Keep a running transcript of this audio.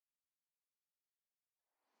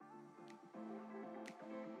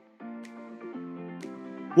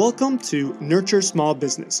Welcome to Nurture Small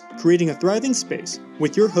Business, Creating a Thriving Space,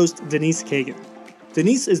 with your host, Denise Kagan.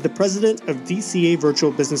 Denise is the president of DCA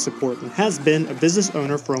Virtual Business Support and has been a business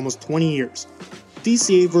owner for almost 20 years.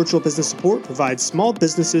 DCA Virtual Business Support provides small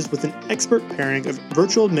businesses with an expert pairing of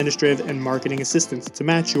virtual administrative and marketing assistance to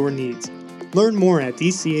match your needs. Learn more at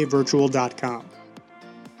dcavirtual.com.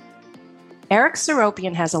 Eric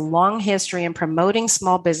Seropian has a long history in promoting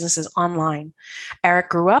small businesses online. Eric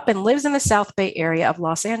grew up and lives in the South Bay area of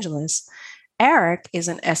Los Angeles. Eric is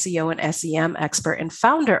an SEO and SEM expert and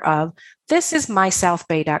founder of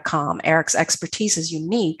thisismysouthbay.com. Eric's expertise is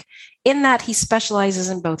unique in that he specializes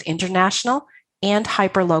in both international and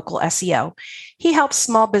hyperlocal SEO. He helps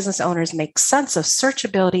small business owners make sense of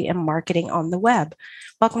searchability and marketing on the web.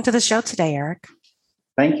 Welcome to the show today, Eric.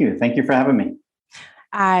 Thank you. Thank you for having me.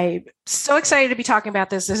 I'm so excited to be talking about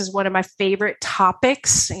this. This is one of my favorite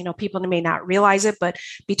topics. You know, people may not realize it, but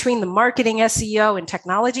between the marketing, SEO, and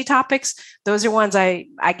technology topics, those are ones I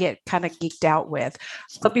get kind of geeked out with.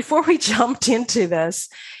 But before we jumped into this,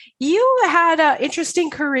 you had an interesting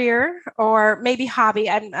career or maybe hobby.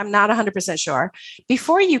 I'm not 100% sure.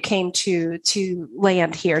 Before you came to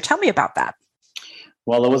land here, tell me about that.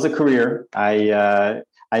 Well, it was a career.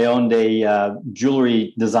 I owned a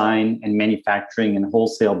jewelry design and manufacturing and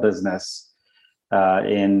wholesale business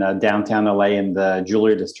in downtown LA in the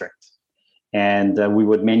jewelry district. And we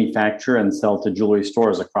would manufacture and sell to jewelry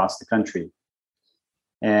stores across the country.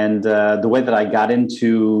 And the way that I got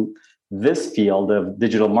into this field of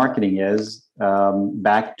digital marketing is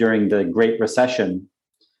back during the Great Recession,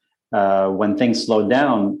 when things slowed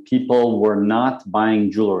down, people were not buying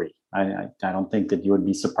jewelry. I don't think that you would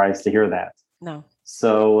be surprised to hear that. No.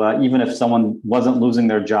 So even if someone wasn't losing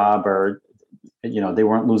their job or, they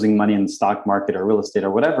weren't losing money in the stock market or real estate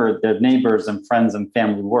or whatever, their neighbors and friends and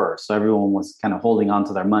family were. So everyone was kind of holding on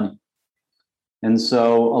to their money. And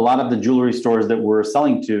so a lot of the jewelry stores that we're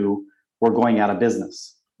selling to were going out of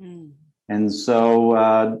business. Mm. And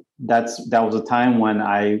so that was a time when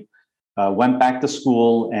I went back to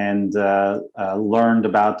school and learned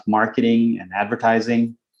about marketing and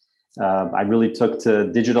advertising. I really took to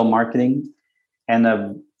digital marketing. And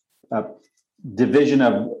a division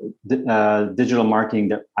of digital marketing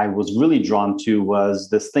that I was really drawn to was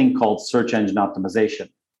this thing called search engine optimization.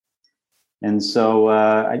 And so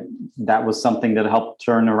that was something that helped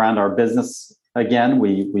turn around our business again.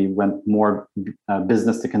 We went more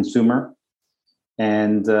business to consumer.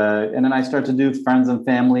 And then I started to do friends and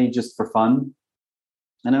family just for fun.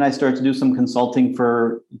 And then I started to do some consulting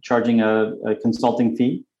for charging a consulting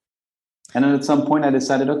fee. And then at some point I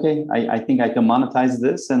decided, okay, I think I can monetize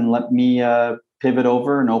this and let me pivot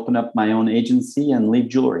over and open up my own agency and leave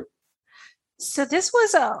jewelry. So this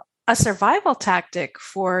was a survival tactic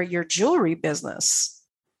for your jewelry business.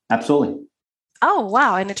 Absolutely. Oh,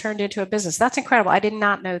 wow. And it turned into a business. That's incredible. I did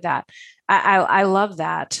not know that. I love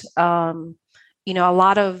that. A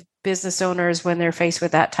lot of business owners, when they're faced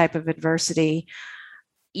with that type of adversity,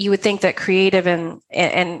 you would think that creative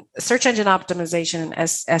and search engine optimization and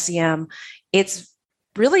SEM, it's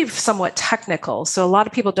really somewhat technical. So a lot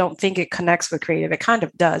of people don't think it connects with creative. It kind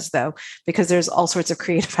of does, though, because there's all sorts of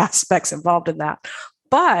creative aspects involved in that.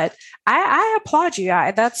 But I applaud you.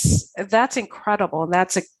 That's incredible. And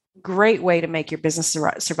that's a great way to make your business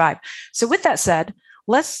survive. So with that said,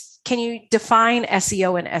 can you define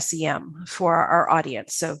SEO and SEM for our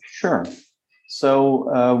audience? So sure.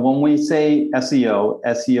 So when we say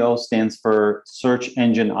SEO stands for search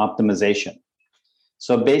engine optimization.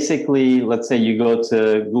 So basically, let's say you go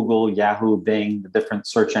to Google, Yahoo, Bing, the different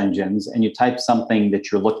search engines, and you type something that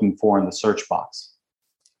you're looking for in the search box.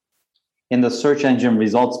 In the search engine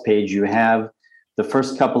results page, you have the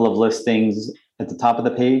first couple of listings at the top of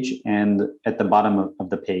the page and at the bottom of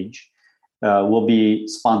the page will be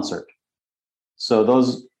sponsored. So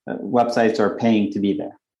those websites are paying to be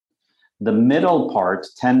there. The middle part,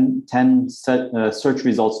 10 search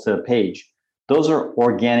results to a page, those are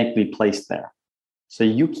organically placed there. So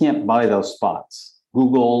you can't buy those spots.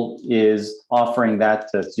 Google is offering that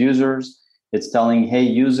to its users. It's telling, hey,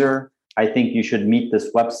 user, I think you should meet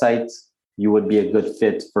this website. You would be a good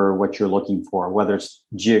fit for what you're looking for, whether it's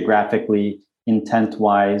geographically,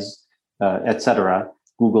 intent-wise, etc.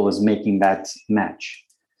 Google is making that match.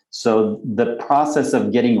 So the process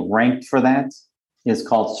of getting ranked for that is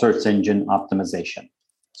called search engine optimization.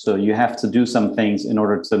 So you have to do some things in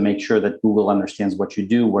order to make sure that Google understands what you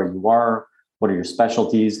do, where you are, what are your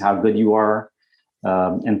specialties, how good you are,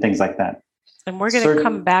 and things like that. And we're going to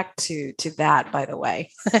come back to that, by the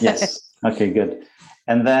way. Yes. Okay, good.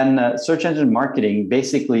 And then search engine marketing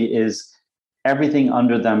basically is everything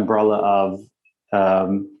under the umbrella of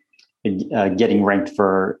getting ranked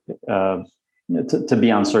for to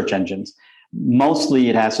be on search engines. Mostly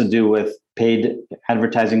it has to do with paid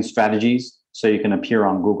advertising strategies, so you can appear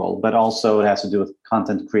on Google, but also it has to do with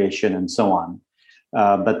content creation and so on.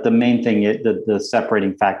 But the main thing, the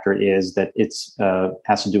separating factor is that it's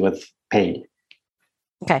has to do with paid.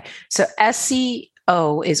 Okay, so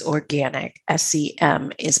SEO is organic,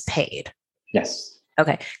 SEM is paid. Yes.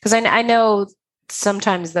 Okay, because I know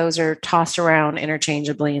sometimes those are tossed around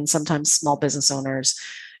interchangeably, and sometimes small business owners,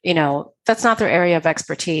 that's not their area of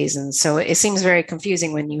expertise. And so it seems very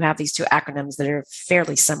confusing when you have these two acronyms that are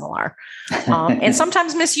fairly similar and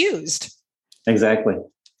sometimes misused. Exactly.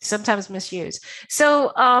 Sometimes misused.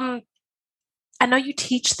 So I know you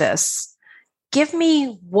teach this. Give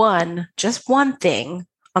me just one thing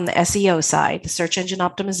on the SEO side, the search engine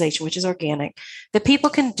optimization, which is organic, that people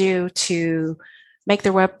can do to make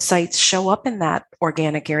their websites show up in that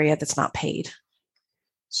organic area that's not paid.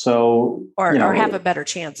 So, or have a better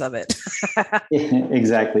chance of it.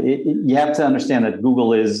 Exactly. You have to understand that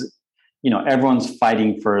Google is, everyone's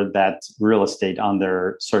fighting for that real estate on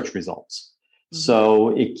their search results. Mm-hmm.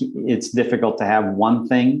 So it's difficult to have one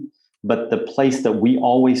thing, but the place that we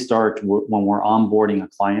always start when we're onboarding a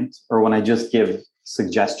client, or when I just give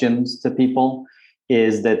suggestions to people,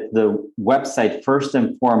 is that the website first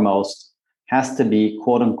and foremost has to be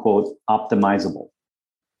quote unquote optimizable.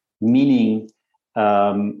 Meaning,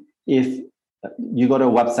 if you go to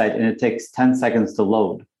a website and it takes 10 seconds to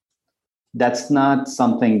load, that's not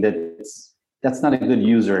something that's not a good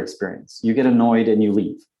user experience. You get annoyed and you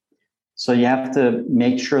leave. So you have to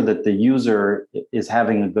make sure that the user is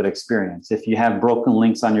having a good experience. If you have broken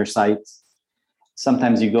links on your site,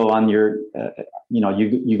 sometimes you go on your,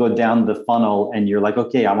 you go down the funnel and you're like,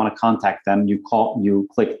 okay, I want to contact them. You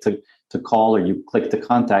click to call, or you click to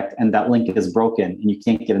contact, and that link is broken and you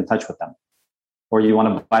can't get in touch with them. Or you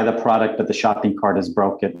want to buy the product, but the shopping cart is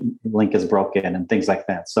broken, link is broken, and things like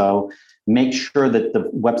that. So make sure that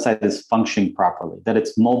the website is functioning properly, that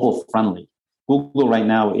it's mobile friendly. Google right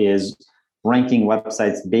now is ranking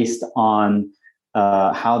websites based on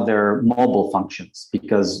how their mobile functions,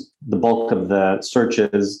 because the bulk of the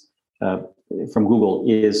searches from Google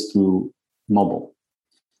is through mobile.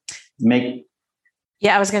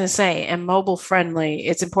 Yeah, I was going to say, and mobile friendly,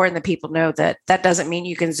 it's important that people know that doesn't mean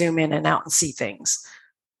you can zoom in and out and see things.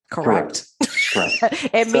 Correct.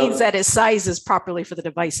 It means that it sizes properly for the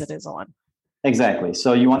device it is on. Exactly.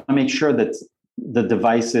 So you want to make sure that the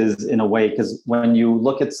device is in a way, because when you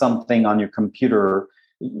look at something on your computer,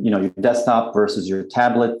 your desktop versus your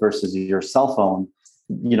tablet versus your cell phone,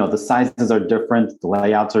 the sizes are different, the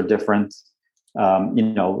layouts are different.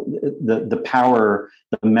 The power,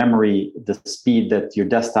 the memory, the speed that your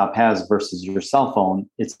desktop has versus your cell phone,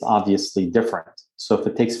 it's obviously different. So if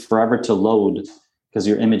it takes forever to load because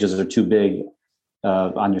your images are too big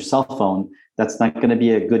on your cell phone, that's not going to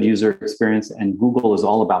be a good user experience. And Google is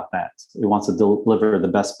all about that. It wants to deliver the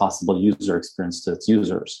best possible user experience to its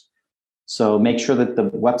users. So make sure that the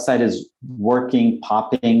website is working,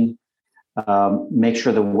 popping. Make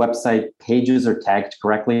sure the website pages are tagged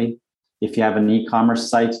correctly. If you have an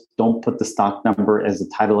e-commerce site, don't put the stock number as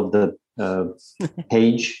the title of the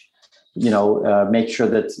page. Make sure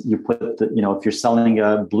that you put if you're selling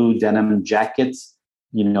a blue denim jacket,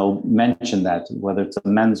 mention that, whether it's a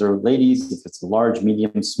men's or ladies, if it's a large,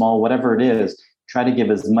 medium, small, whatever it is, try to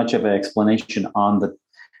give as much of an explanation on the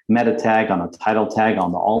meta tag, on the title tag,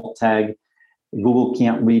 on the alt tag. Google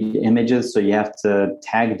can't read images, so you have to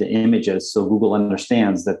tag the images so Google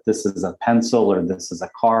understands that this is a pencil, or this is a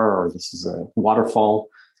car, or this is a waterfall.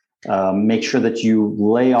 Make sure that you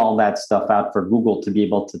lay all that stuff out for Google to be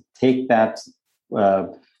able to take that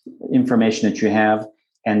information that you have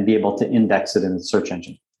and be able to index it in the search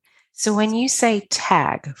engine. So when you say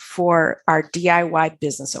tag for our DIY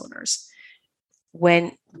business owners,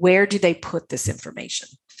 where do they put this information?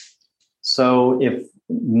 So if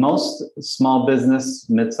most small business,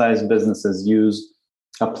 mid-sized businesses use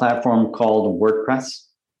a platform called WordPress,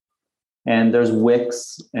 and there's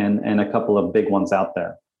Wix and a couple of big ones out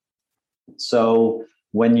there. So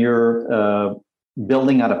when you're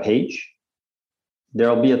building out a page,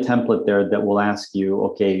 there'll be a template there that will ask you,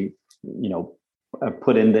 okay,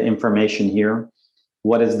 put in the information here.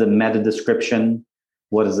 What is the meta description?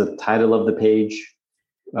 What is the title of the page?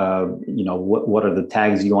 What are the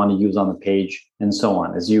tags you want to use on the page, and so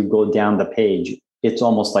on. As you go down the page, it's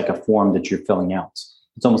almost like a form that you're filling out.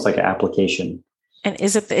 It's almost like an application. And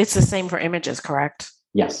it's the same for images, correct?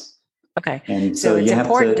 Yes. Okay. And so it's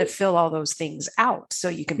important to fill all those things out so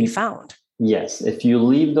you can be found. Yes. If you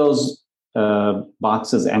leave those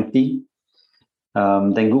boxes empty,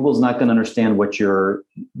 then Google's not going to understand what you're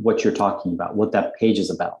talking about, what that page is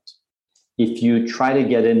about. If you try to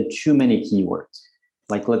get in too many keywords,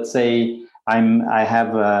 like let's say I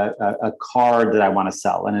have a car that I want to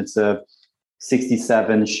sell, and it's a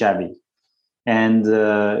 '67 Chevy and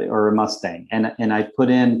or a Mustang, and I put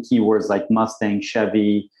in keywords like Mustang,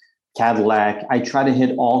 Chevy, Cadillac. I try to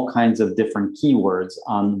hit all kinds of different keywords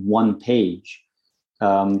on one page.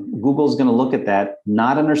 Google's going to look at that,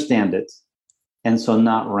 not understand it, and so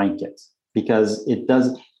not rank it, because it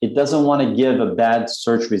doesn't want to give a bad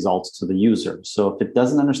search results to the user. So if it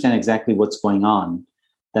doesn't understand exactly what's going on,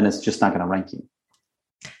 then it's just not going to rank you.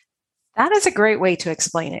 That is a great way to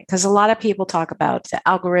explain it, because a lot of people talk about the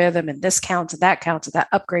algorithm and this counts and that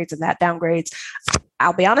upgrades and that downgrades.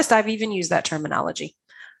 I'll be honest, I've even used that terminology.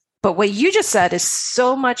 But what you just said is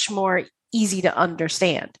so much more easy to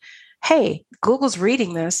understand. Hey, Google's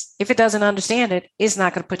reading this. If it doesn't understand it, it's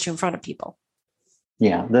not going to put you in front of people.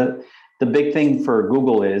 Yeah, the big thing for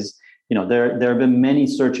Google is, there have been many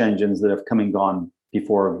search engines that have come and gone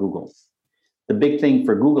before Google. The big thing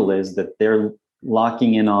for Google is that they're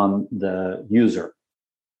locking in on the user,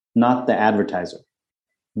 not the advertiser.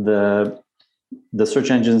 The search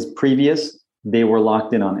engines previous, they were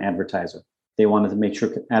locked in on advertiser. They wanted to make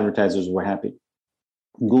sure advertisers were happy.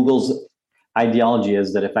 Google's ideology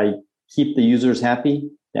is that if I keep the users happy,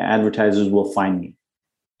 the advertisers will find me.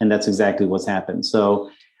 And that's exactly what's happened. So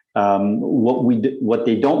what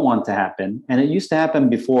they don't want to happen, and it used to happen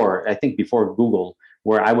before, I think before Google,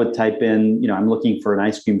 where I would type in, I'm looking for an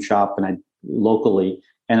ice cream shop locally,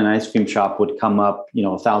 and an ice cream shop would come up,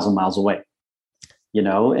 1,000 miles away.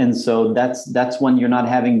 And so that's when you're not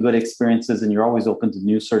having good experiences, and you're always open to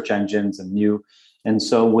new search engines and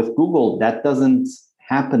so with Google, that doesn't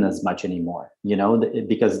happen as much anymore,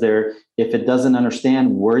 because if it doesn't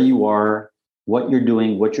understand where you are, what you're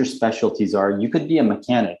doing, what your specialties are. You could be a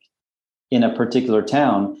mechanic in a particular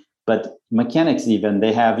town, but mechanics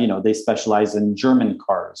they have, they specialize in German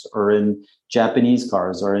cars or in Japanese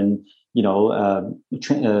cars or in,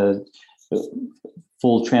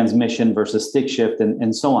 full transmission versus stick shift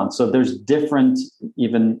and so on. So there's different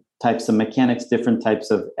even types of mechanics, different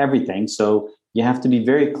types of everything. So you have to be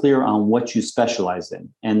very clear on what you specialize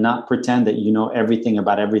in and not pretend that you know everything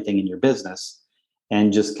about everything in your business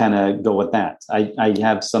and just kind of go with that. I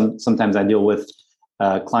have sometimes I deal with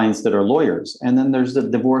clients that are lawyers, and then there's the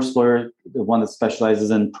divorce lawyer, the one that specializes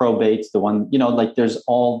in probate, the one, there's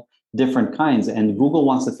all different kinds. And Google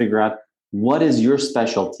wants to figure out what is your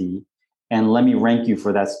specialty and let me rank you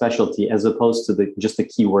for that specialty, as opposed to just the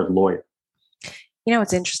keyword lawyer.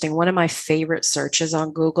 It's interesting. One of my favorite searches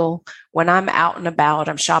on Google, when I'm out and about,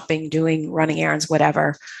 I'm shopping, running errands,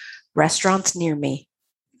 whatever, restaurants near me.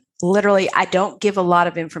 Literally, I don't give a lot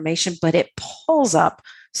of information, but it pulls up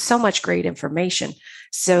so much great information.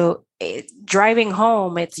 So driving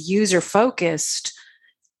home, it's user focused.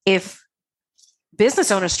 If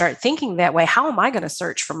business owners start thinking that way, how am I going to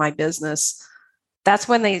search for my business? That's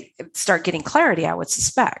when they start getting clarity, I would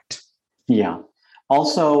suspect. Yeah.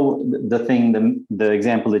 Also, the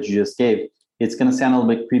example that you just gave, it's going to sound a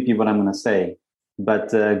little bit creepy what I'm going to say,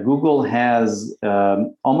 but Google has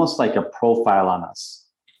almost like a profile on us.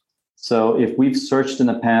 So if we've searched in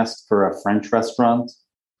the past for a French restaurant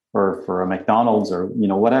or for a McDonald's or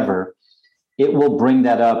whatever, it will bring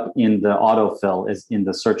that up in the autofill as in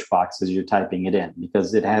the search box as you're typing it in,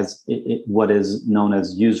 because it has what is known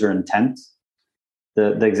as user intent.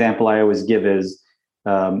 The example I always give is,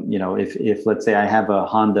 if let's say I have a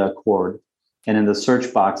Honda Accord, and in the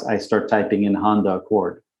search box I start typing in Honda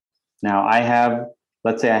Accord. Now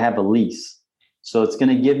let's say I have a lease. So it's going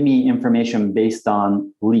to give me information based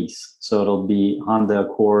on lease. So it'll be Honda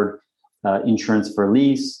Accord, insurance for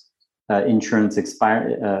lease,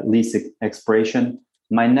 lease expiration.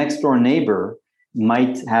 My next door neighbor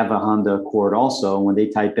might have a Honda Accord also. When they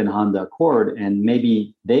type in Honda Accord, and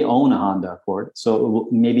maybe they own a Honda Accord, so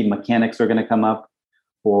maybe mechanics are going to come up,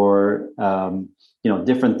 or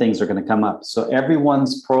different things are going to come up. So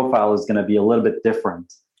everyone's profile is going to be a little bit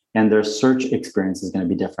different, and their search experience is going to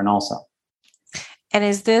be different also. And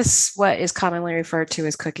is this what is commonly referred to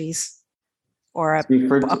as cookies? Or a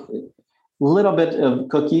little bit of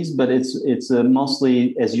cookies, but it's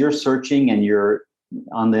mostly as you're searching and you're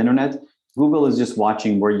on the internet, Google is just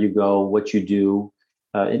watching where you go, what you do.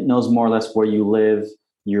 It knows more or less where you live,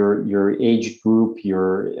 your age group,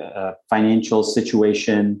 your financial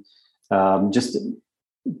situation, just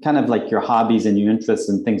kind of like your hobbies and your interests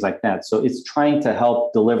and things like that. So it's trying to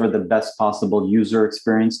help deliver the best possible user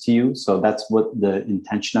experience to you. So that's what the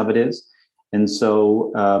intention of it is. And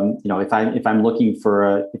so, if I'm looking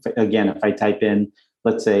for if I type in,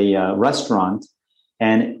 let's say, restaurant,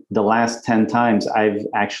 And the last 10 times I've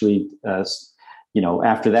actually,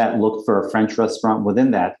 after that, looked for a French restaurant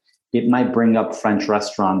within that. It might bring up French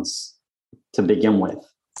restaurants to begin with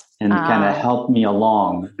and kind of help me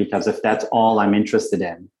along, because if that's all I'm interested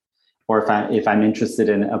in, or if I'm interested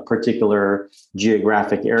in a particular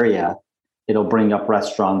geographic area, it'll bring up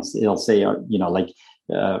restaurants. It'll say,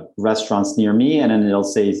 restaurants near me, and then it'll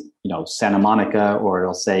say, Santa Monica, or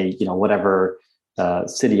it'll say, whatever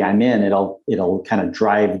city I'm in. It'll kind of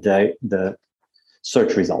drive the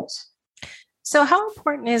search results. So how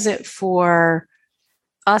important is it for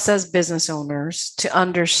us as business owners to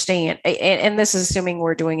understand, and this is assuming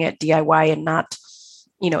we're doing it DIY and not,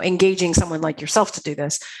 engaging someone like yourself to do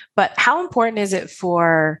this, but how important is it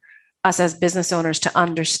for us as business owners to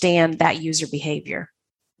understand that user behavior?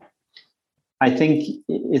 I think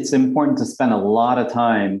it's important to spend a lot of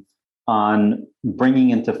time on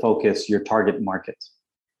bringing into focus your target market.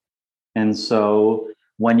 And so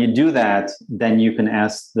when you do that, then you can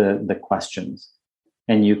ask the questions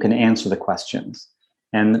and you can answer the questions.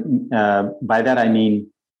 And by that, I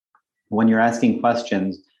mean, when you're asking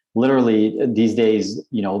questions, literally these days,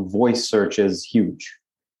 voice search is huge.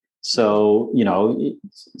 So,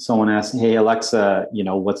 someone asks, hey, Alexa,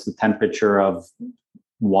 what's the temperature of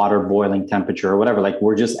water boiling temperature or whatever? Like,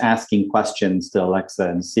 we're just asking questions to Alexa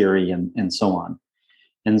and Siri and so on.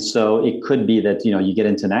 And so it could be that, you get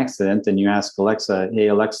into an accident and you ask Alexa, hey,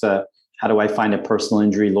 Alexa, how do I find a personal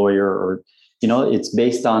injury lawyer? Or, it's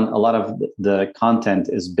based on, a lot of the content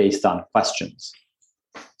is based on questions.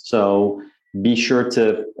 So be sure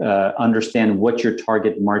to understand what your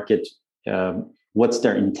target market, what's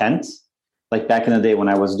their intent. Like back in the day when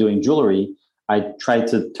I was doing jewelry, I tried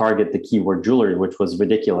to target the keyword jewelry, which was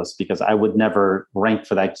ridiculous because I would never rank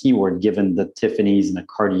for that keyword given the Tiffany's and the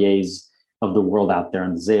Cartiers of the world out there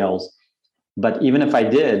and the Zales. But even if I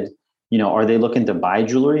did, are they looking to buy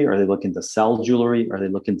jewelry? Are they looking to sell jewelry? Are they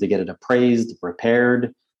looking to get it appraised,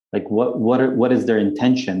 repaired? Like what is their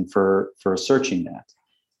intention for searching that?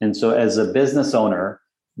 And so as a business owner,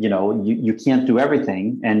 you can't do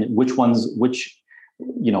everything. And which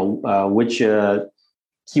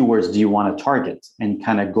keywords do you want to target and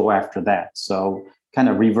kind of go after that? So kind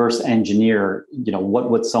of reverse engineer, what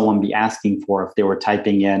would someone be asking for if they were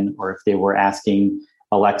typing in, or if they were asking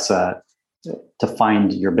Alexa to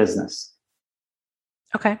find your business.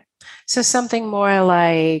 Okay. So something more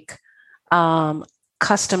like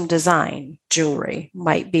custom design jewelry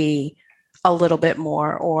might be a little bit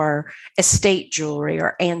more, or estate jewelry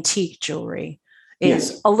or antique jewelry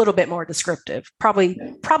is a little bit more descriptive. Probably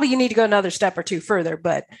you need to go another step or two further,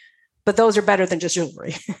 but those are better than just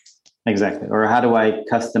jewelry. Exactly. Or how do I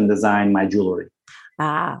custom design my jewelry?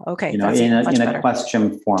 Okay. In a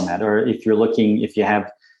question format. Or if you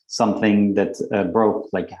have something that broke,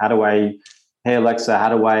 like hey Alexa, how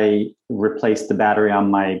do I replace the battery on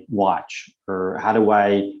my watch? Or how do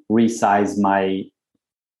I resize my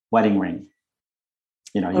wedding ring?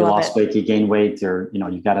 You lost weight, you gain weight, or,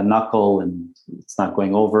 you got a knuckle and it's not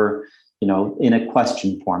going over, in a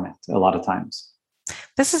question format a lot of times.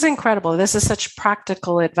 This is incredible. This is such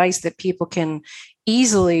practical advice that people can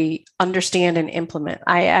easily understand and implement.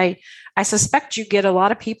 I suspect you get a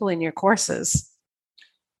lot of people in your courses.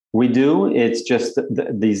 We do. It's just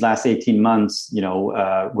these last 18 months,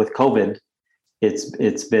 with COVID,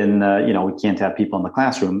 it's been, we can't have people in the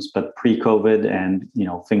classrooms, but pre-COVID and,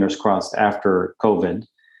 fingers crossed after COVID,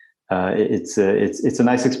 it's a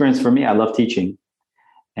nice experience for me. I love teaching.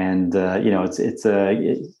 And,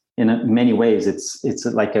 in many ways, it's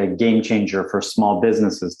like a game changer for small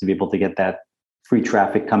businesses to be able to get that free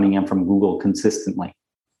traffic coming in from Google consistently.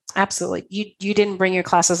 Absolutely. You didn't bring your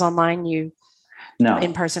classes online? No.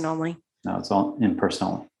 In person only? No, it's all in person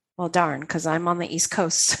only. Well, darn, because I'm on the East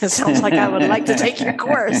Coast. It sounds like I would like to take your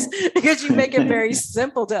course because you make it very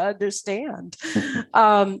simple to understand.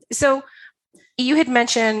 So you had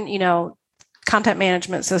mentioned, content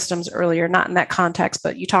management systems earlier, not in that context,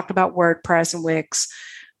 but you talked about WordPress and Wix.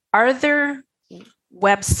 Are there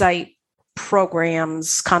website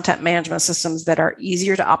programs, content management systems that are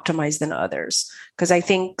easier to optimize than others? Because I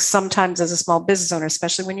think sometimes as a small business owner,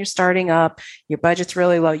 especially when you're starting up, your budget's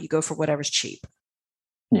really low, you go for whatever's cheap.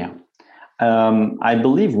 Yeah. I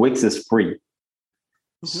believe Wix is free.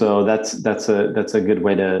 Mm-hmm. So that's a good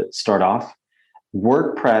way to start off.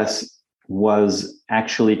 WordPress was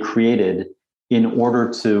actually created in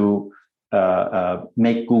order to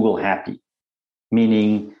make Google happy,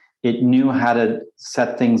 meaning it knew how to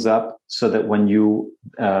set things up so that when you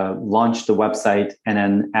launched the website and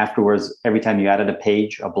then afterwards, every time you added a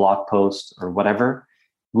page, a blog post or whatever,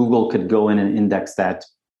 Google could go in and index that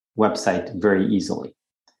website very easily.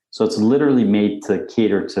 So it's literally made to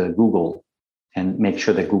cater to Google and make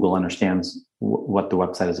sure that Google understands what the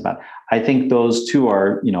website is about. I think those two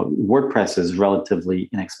are, WordPress is relatively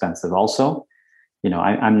inexpensive also.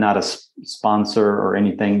 I'm not a sponsor or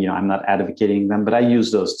anything, I'm not advocating them, but I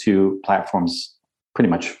use those two platforms pretty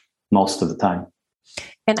much most of the time.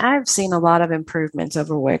 And I've seen a lot of improvements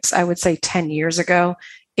over Wix. I would say 10 years ago,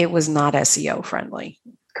 it was not SEO friendly.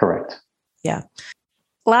 Correct. Yeah.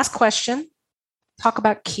 Last question. Talk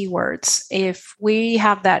about keywords. If we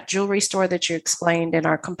have that jewelry store that you explained and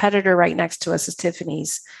our competitor right next to us is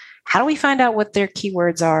Tiffany's, how do we find out what their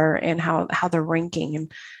keywords are and how they're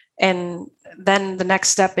ranking? And then the next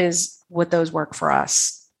step is, would those work for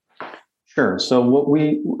us? Sure. So what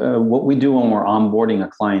we do when we're onboarding a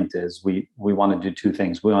client is we want to do two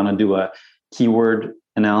things. We want to do a keyword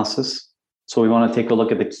analysis. So we want to take a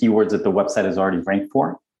look at the keywords that the website is already ranked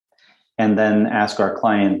for, and then ask our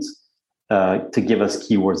client to give us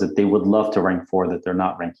keywords that they would love to rank for that they're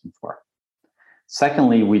not ranking for.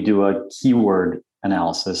 Secondly, we do a keyword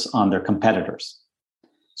analysis on their competitors.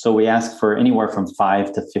 So we ask for anywhere from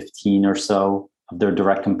 5 to 15 or so of their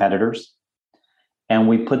direct competitors. And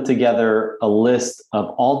we put together a list of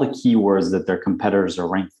all the keywords that their competitors are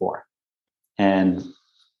ranked for and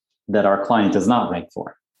that our client is not ranked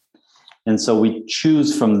for. And so we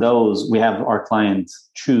choose from those, we have our clients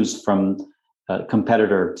choose from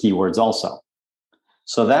competitor keywords also.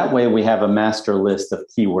 So that way we have a master list of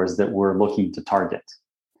keywords that we're looking to target.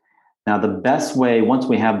 Now, the best way, once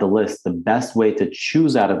we have the list, the best way to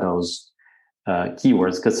choose out of those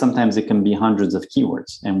keywords, because sometimes it can be hundreds of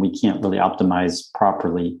keywords and we can't really optimize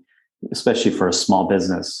properly, especially for a small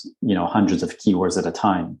business, hundreds of keywords at a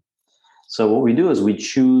time. So what we do is we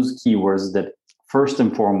choose keywords that first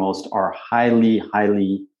and foremost are highly,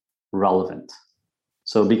 highly relevant.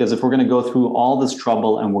 So because if we're going to go through all this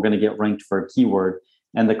trouble and we're going to get ranked for a keyword,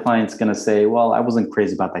 and the client's going to say, well, I wasn't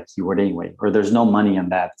crazy about that keyword anyway, or there's no money in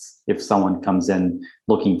that. If someone comes in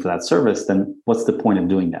looking for that service, then what's the point of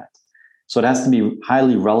doing that? So it has to be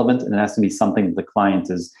highly relevant, and it has to be something that the client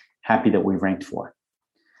is happy that we ranked for.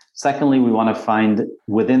 Secondly, we want to find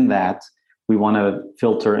within that, we want to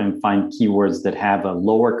filter and find keywords that have a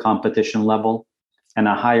lower competition level and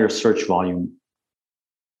a higher search volume.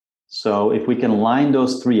 So if we can line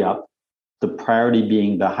those three up, the priority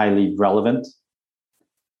being the highly relevant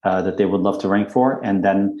that they would love to rank for, and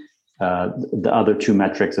then the other two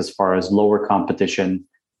metrics as far as lower competition,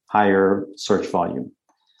 higher search volume.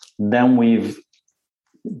 Then we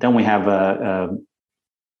have a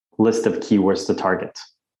list of keywords to target.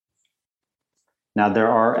 Now, there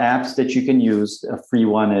are apps that you can use. A free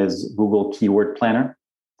one is Google Keyword Planner.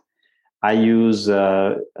 I use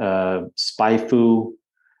SpyFu,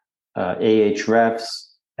 Ahrefs,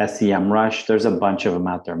 SEMrush. There's a bunch of them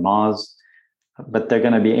out there, Moz, but they're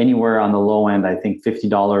going to be anywhere on the low end, I think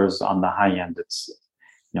 $50. On the high end, it's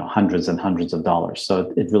hundreds and hundreds of dollars.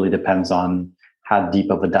 So it really depends on how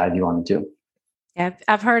deep of a dive you want to do. Yeah,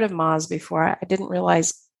 I've heard of Moz before. I didn't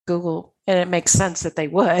realize Google, and it makes sense that they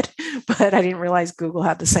would, but I didn't realize Google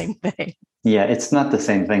had the same thing. Yeah, it's not the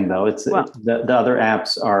same thing though. The other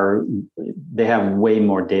apps they have way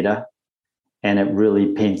more data, and it really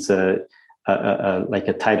paints a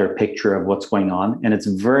tighter picture of what's going on. And it's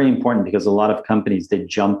very important because a lot of companies, they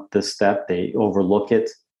jump this step, they overlook it,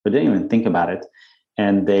 but they didn't even think about it.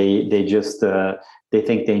 And they just they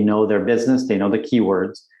think they know their business, they know the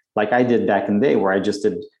keywords, like I did back in the day where I just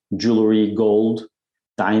did jewelry, gold,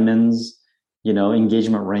 diamonds,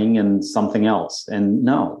 engagement ring, and something else. And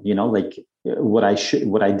no, what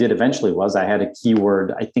I did eventually was I had a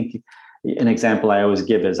keyword. I think an example I always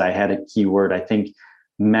give is I had a keyword, I think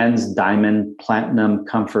men's diamond platinum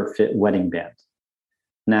comfort fit wedding band.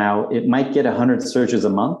 Now it might get 100 searches a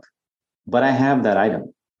month, but I have that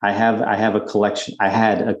item. I have a collection. I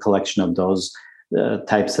had a collection of those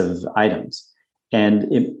types of items. And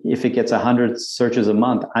if it gets 100 searches a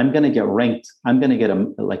month, I'm going to get ranked. I'm going to get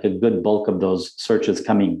a good bulk of those searches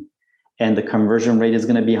coming, and the conversion rate is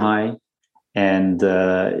going to be high, and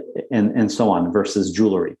so on, versus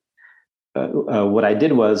jewelry. What I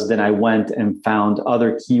did was then I went and found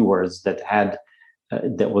other keywords that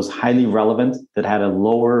was highly relevant, that had a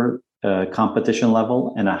lower competition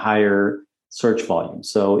level and a higher search volume.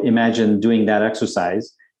 So imagine doing that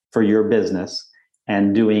exercise for your business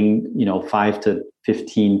and doing 5 to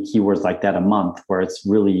 15 keywords like that a month where it's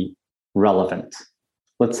really relevant.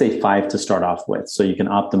 Let's say 5 to start off with, so you can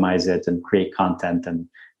optimize it and create content and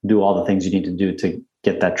do all the things you need to do to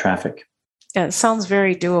get that traffic. Yeah, it sounds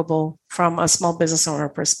very doable from a small business owner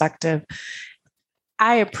perspective.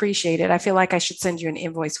 I appreciate it. I feel like I should send you an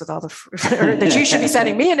invoice with all the, or that you should be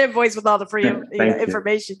sending me an invoice with all the free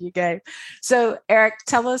information you gave. So Eric,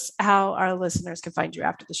 tell us how our listeners can find you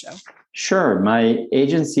after the show. Sure. My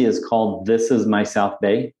agency is called This Is My South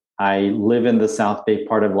Bay. I live in the South Bay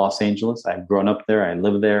part of Los Angeles. I've grown up there. I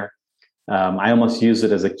live there. I almost use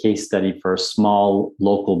it as a case study for small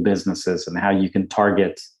local businesses and how you can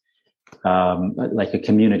target like a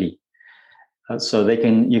community. So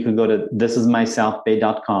you can go to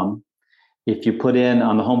thisismysouthbay.com. If you put in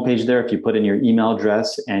on the homepage there, if you put in your email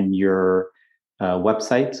address and your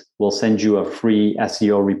website, we'll send you a free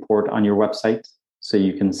SEO report on your website, so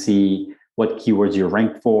you can see what keywords you're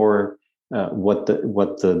ranked for, what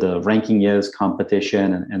the ranking is,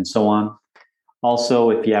 competition, and so on.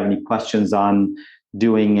 Also, if you have any questions on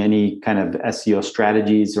doing any kind of SEO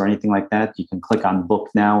strategies or anything like that, you can click on book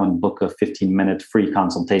now and book a 15-minute free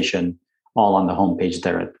consultation, all on the homepage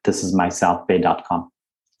there at thisismysouthbay.com.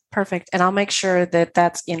 Perfect. And I'll make sure that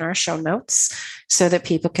that's in our show notes so that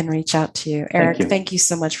people can reach out to you. Eric, thank you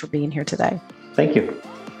so much for being here today. Thank you.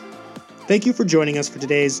 Thank you for joining us for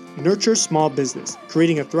today's Nurture Small Business,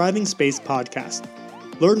 Creating a Thriving Space podcast.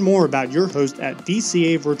 Learn more about your host at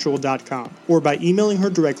dcavirtual.com or by emailing her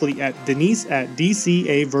directly at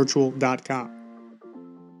denise@dcavirtual.com.